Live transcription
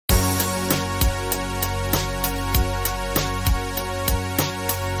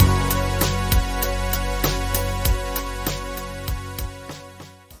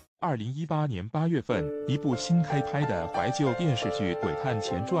2018年8月份，一部新开拍的怀旧电视剧《诡探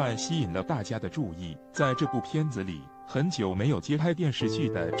前传》吸引了大家的注意。在这部片子里，很久没有接拍电视剧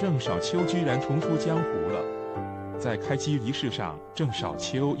的郑少秋居然重出江湖了。在开机仪式上，郑少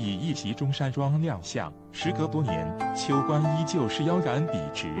秋以一席中山装亮相。时隔多年，秋官依旧是腰杆笔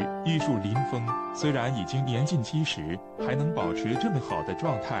直，玉树临风。虽然已经年近70，还能保持这么好的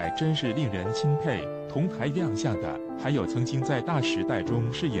状态，真是令人钦佩。同台亮相的还有曾经在大时代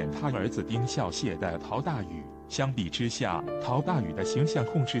中饰演他儿子丁孝蟹的陶大宇。相比之下，陶大宇的形象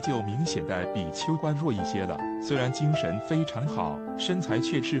控制就明显的比秋官弱一些了。虽然精神非常好，身材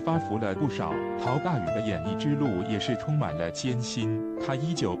却是发福了不少。陶大宇的演艺之路也是充满了艰辛。他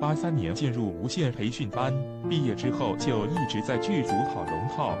1983年进入无线培训班，毕业之后就一直在剧组跑龙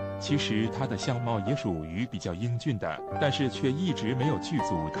套。其实他的相貌也属于比较英俊的，但是却一直没有剧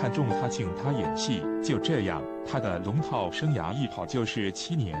组看中他请他演戏。就这样，他的龙套生涯一跑就是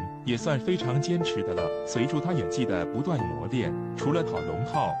7年，也算非常坚持的了。随着他演技的不断磨练，除了跑龙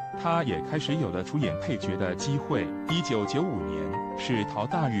套，他也开始有了出演配角的机会。1995年是陶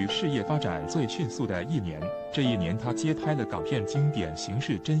大宇事业发展最迅速的一年。这一年，他接拍了港片经典《刑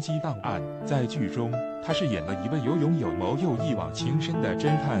事侦緝档案》。在剧中，他饰演了一位有勇有谋又一往情深的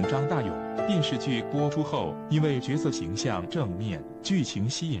侦探张大勇。电视剧播出后，因为角色形象正面，剧情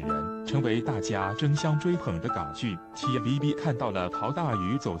吸引人，成为大家争相追捧的港剧。TVB 看到了陶大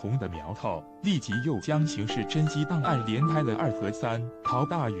宇走红的苗头，立即又将《刑事侦緝档案》连拍了2和3。陶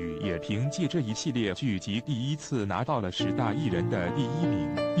大宇也凭借这一系列剧集第一次拿到了10大艺人的第1名。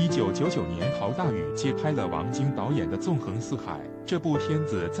1999年，陶大宇接拍了王晶导演的《纵横四海》，这部片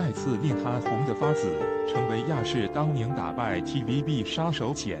子再次令他红得发紫，成为亚视当年打败 TVB 杀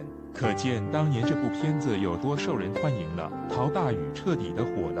手锏。可见当年这部片子有多受人欢迎了。陶大宇彻底的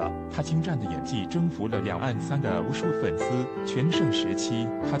火了，他精湛的演技征服了两岸3的无数粉丝。全盛时期，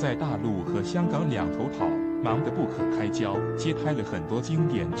他在大陆和香港两头跑，忙得不可开交，接拍了很多经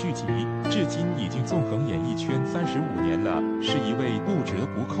典剧集，至今已经纵横演艺圈35年了，是一位不折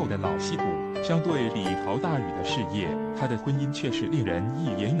不扣的老戏骨。相对比陶大宇的事业，他的婚姻却是令人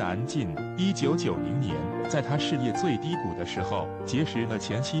一言难尽。1990年，在他事业最低谷的时候，结识了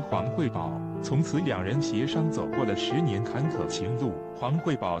前妻黄慧宝，从此两人协商走过了10年坎坷情路。黄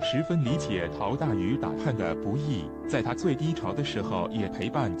慧宝十分理解陶大宇打判的不易，在他最低潮的时候也陪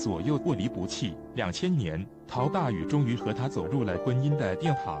伴左右不离不弃。2000年，陶大宇终于和她走入了婚姻的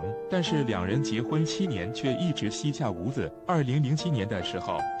殿堂，但是两人结婚7年却一直膝下无子。2007年的时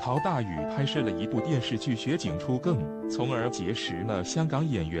候，陶大宇拍摄了一部电视剧《雪景出更》，从而结识了香港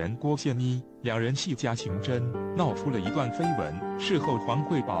演员郭羡妮，两人戏假情真，闹出了一段绯闻。事后黄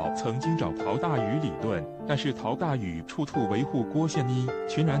慧宝曾经找陶大宇理论，但是陶大宇处处维护郭羡妮，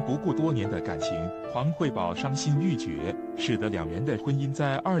全然不顾多年的感情。黄慧宝伤心欲绝，使得两人的婚姻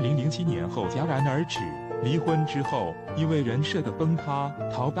在2007年后戛然而止。离婚之后，因为人设的崩塌，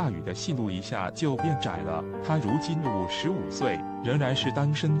陶大宇的戏路一下就变窄了。他如今55岁，仍然是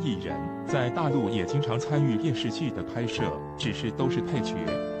单身一人，在大陆也经常参与电视剧的拍摄，只是都是配角。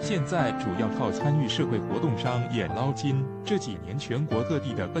现在主要靠参与社会活动上演捞金。这几年全国各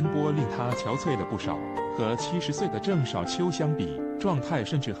地的奔波令他憔悴了不少，和70岁的郑少秋相比，状态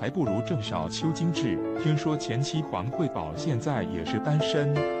甚至还不如郑少秋精致。听说前妻黄慧宝现在也是单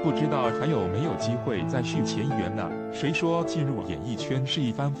身，不知道还有没有机会再续前缘呢？谁说进入演艺圈是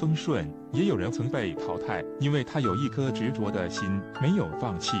一帆风顺？也有人曾被淘汰，因为他有一颗执着的心，没有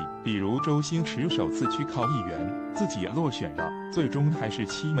放弃。比如周星驰首次去考艺员，自己落选了，最终还是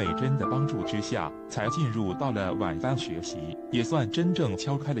戚美珍的帮助之下，才进入到了晚班学习，也算真正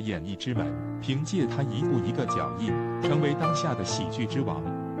敲开了演艺之门。凭借他一步一个脚印，成为当下的喜剧之王。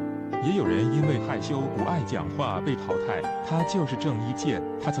也有人因为害羞不爱讲话被淘汰，他就是郑伊健。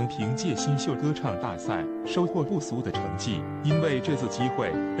他曾凭借新秀歌唱大赛收获不俗的成绩，因为这次机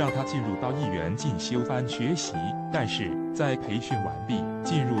会让他进入到艺员进修班学习。但是在培训完毕，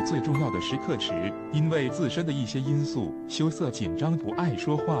进入最重要的时刻时，因为自身的一些因素，羞涩紧张不爱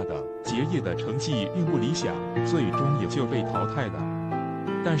说话的结业的成绩并不理想，最终也就被淘汰了。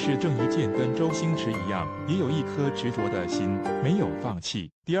但是郑伊健跟周星驰一样，也有一颗执着的心，没有放弃。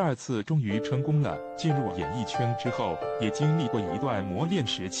第2次终于成功了。进入演艺圈之后，也经历过一段磨练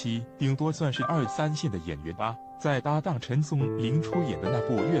时期，顶多算是2、3线的演员吧。在搭档陈松伶出演的那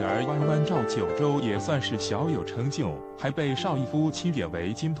部《月儿弯弯绕九州》也算是小有成就，还被邵逸夫钦点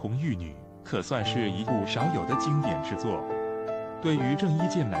为金童玉女，可算是一部少有的经典之作。对于郑伊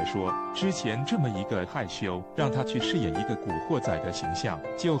健来说，之前这么一个害羞，让他去饰演一个古惑仔的形象，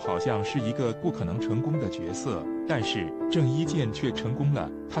就好像是一个不可能成功的角色。但是郑伊健却成功了，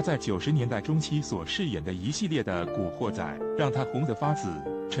他在90年代中期所饰演的一系列的古惑仔，让他红得发紫。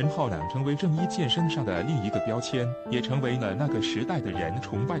陈浩南成为郑伊健身上的另一个标签，也成为了那个时代的人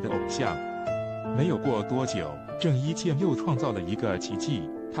崇拜的偶像。没有过多久，郑伊健又创造了一个奇迹，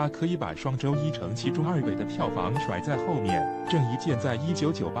他可以把双周一成其中2位的票房甩在后面。郑伊健在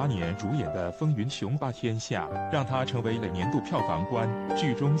1998年主演的《风云雄霸天下》，让他成为了年度票房冠，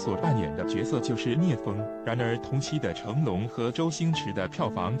剧中所扮演的角色就是聂风。然而同期的成龙和周星驰的票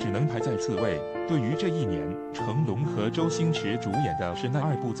房只能排在4位。对于这一年，成龙和周星驰主演的是那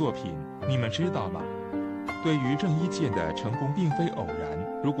2部作品，你们知道吗？对于郑伊健的成功并非偶然，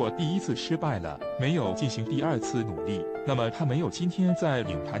如果第一次失败了，没有进行第2次努力，那么他没有今天在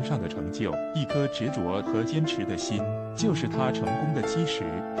影坛上的成就。一颗执着和坚持的心，就是他成功的基石。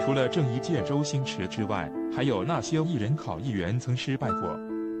除了郑伊健、周星驰之外，还有那些艺人考艺员曾失败过，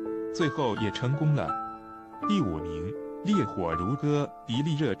最后也成功了。第5名。烈火如歌，迪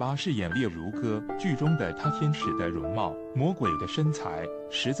丽热巴饰演烈如歌，剧中的她天使的容貌、魔鬼的身材，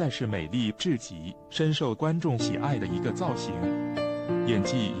实在是美丽至极，深受观众喜爱的一个造型，演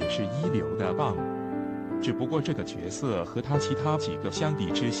技也是一流的棒。只不过这个角色和她其他几个相比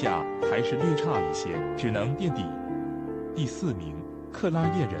之下，还是略差一些，只能垫底。第4名。克拉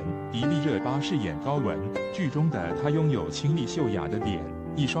恋人，迪丽热巴饰演高雯，剧中的她拥有清丽秀雅的脸，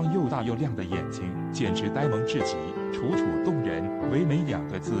一双又大又亮的眼睛，简直呆萌至极，楚楚动人，唯美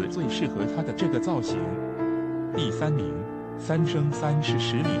2个字最适合她的这个造型。第3名，三生30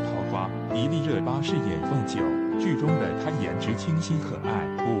十里桃花，迪丽热巴饰演凤九，剧中的她颜值清新可爱，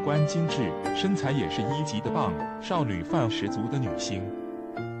五官精致，身材也是1级的棒，少女范十足的女星。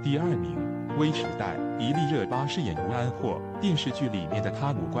第2名。微时代，迪丽热巴饰演吴安霍，电视剧里面的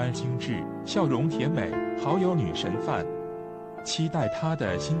她五官精致，笑容甜美，好有女神范。期待她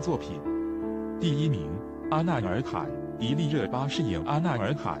的新作品。第1名，阿纳尔坎，迪丽热巴饰演阿纳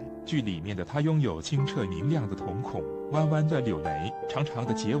尔坎，剧里面的她拥有清澈明亮的瞳孔，弯弯的柳眉，长长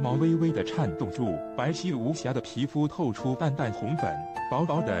的睫毛微微的颤动住，白皙无瑕的皮肤透出淡淡红粉，薄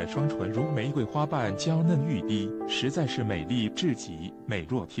薄的双唇如玫瑰花瓣娇嫩欲滴，实在是美丽至极，美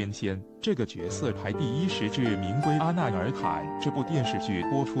若天仙。这个角色排第1，实至名归。阿纳尔坎这部电视剧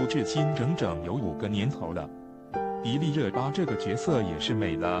播出至今整整有5个年头了，迪丽热巴这个角色也是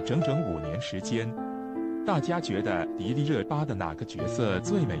美了整整5年时间。大家觉得迪丽热巴的哪个角色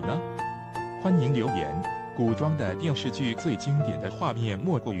最美呢？欢迎留言。古装的电视剧最经典的画面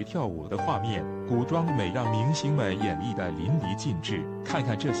莫过于跳舞的画面，古装美让明星们演绎的淋漓尽致。看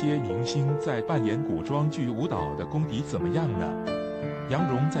看这些明星在扮演古装剧舞蹈的功底怎么样呢？杨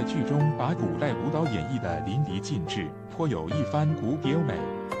蓉在剧中把古代舞蹈演绎的淋漓尽致，颇有一番古典美。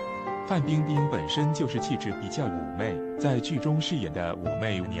范冰冰本身就是气质比较妩媚，在剧中饰演的武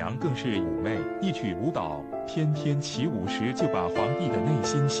媚娘更是妩媚，一曲舞蹈，翩翩起舞时就把皇帝的内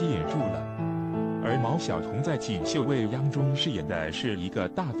心吸引住了。而毛晓彤在《锦绣未央》中饰演的是一个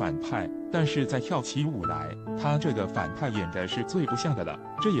大反派，但是在跳起舞来，她这个反派演的是最不像的了，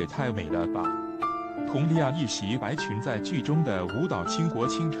这也太美了吧！佟丽娅一袭白裙在剧中的舞蹈倾国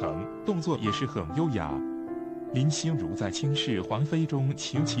倾城，动作也是很优雅。林心如在《倾世皇妃》中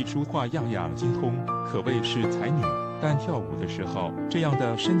琴棋书画样样精通，可谓是才女，但跳舞的时候，这样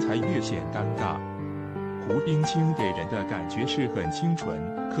的身材略显尴尬。胡冰卿给人的感觉是很清纯，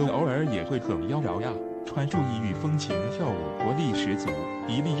可偶尔也会很妖娆呀，穿着异域风情跳舞活力十足。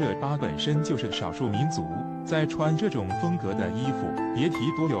迪丽热巴本身就是少数民族，再穿这种风格的衣服，别提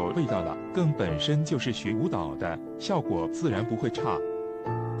多有味道了，更本身就是学舞蹈的，效果自然不会差。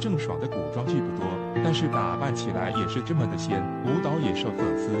郑爽的古装剧不多，但是打扮起来也是这么的仙，舞蹈也受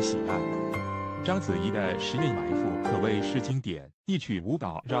粉丝喜爱。章子怡的《十面埋伏》可谓是经典，一曲舞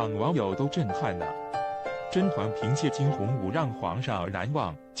蹈让网友都震撼了。甄嬛凭借惊鸿舞让皇上难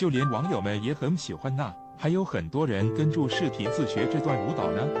忘，就连网友们也很喜欢呐。还有很多人跟住视频自学这段舞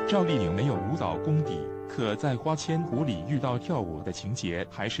蹈呢。赵丽颖没有舞蹈功底，可在《花千骨》里遇到跳舞的情节，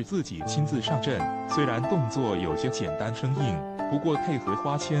还是自己亲自上阵。虽然动作有些简单生硬，不过配合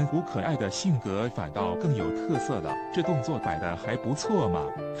花千骨可爱的性格，反倒更有特色了。这动作摆得还不错嘛！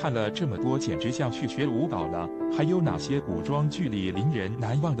看了这么多，简直像去学舞蹈了。还有哪些古装剧里令人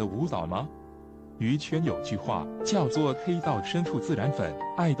难忘的舞蹈吗？娱圈有句话叫做“黑到深处自然粉，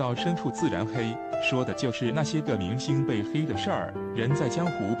爱到深处自然黑”，说的就是那些个明星被黑的事儿。人在江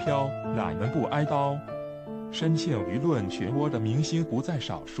湖飘，哪能不挨刀？深陷舆论漩涡的明星不在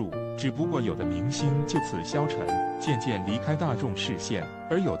少数，只不过有的明星就此消沉，渐渐离开大众视线，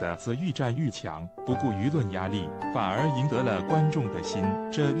而有的则愈战愈强，不顾舆论压力，反而赢得了观众的心。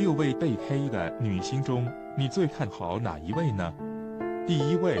这6位被黑的女星中，你最看好哪一位呢？第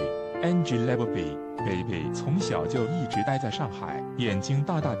1位， Angelababy 从小就一直待在上海，眼睛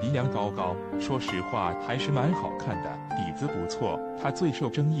大大，鼻梁高高，说实话还是蛮好看的，底子不错。她最受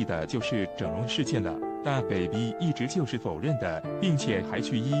争议的就是整容事件了，但 Baby 一直就是否认的，并且还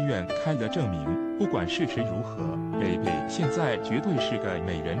去医院开了证明。不管事实如何 ，Baby 现在绝对是个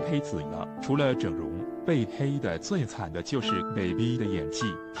美人胚子了。除了整容，被黑的最惨的就是 Baby 的演技，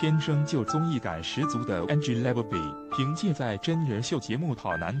天生就综艺感十足的 Angelababy， 凭借在真人秀节目《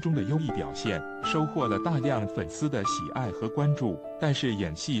跑男》中的优异表现，收获了大量粉丝的喜爱和关注。但是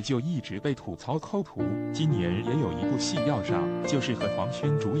演戏就一直被吐槽抠图，今年也有一部戏要上，就是和黄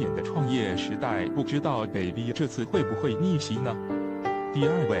轩主演的《创业时代》，不知道 Baby 这次会不会逆袭呢？第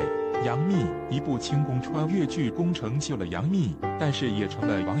二位。杨幂，一部轻功穿越剧功成就了杨幂，但是也成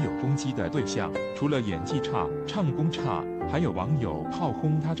了网友攻击的对象。除了演技差、唱功差，还有网友炮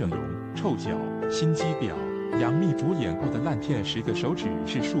轰她整容、臭脚、心机婊。杨幂主演过的烂片10个手指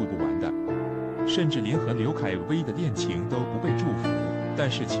是数不完的，甚至连和刘恺威的恋情都不被祝福。但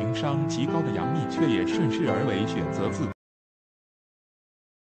是情商极高的杨幂却也顺势而为，选择自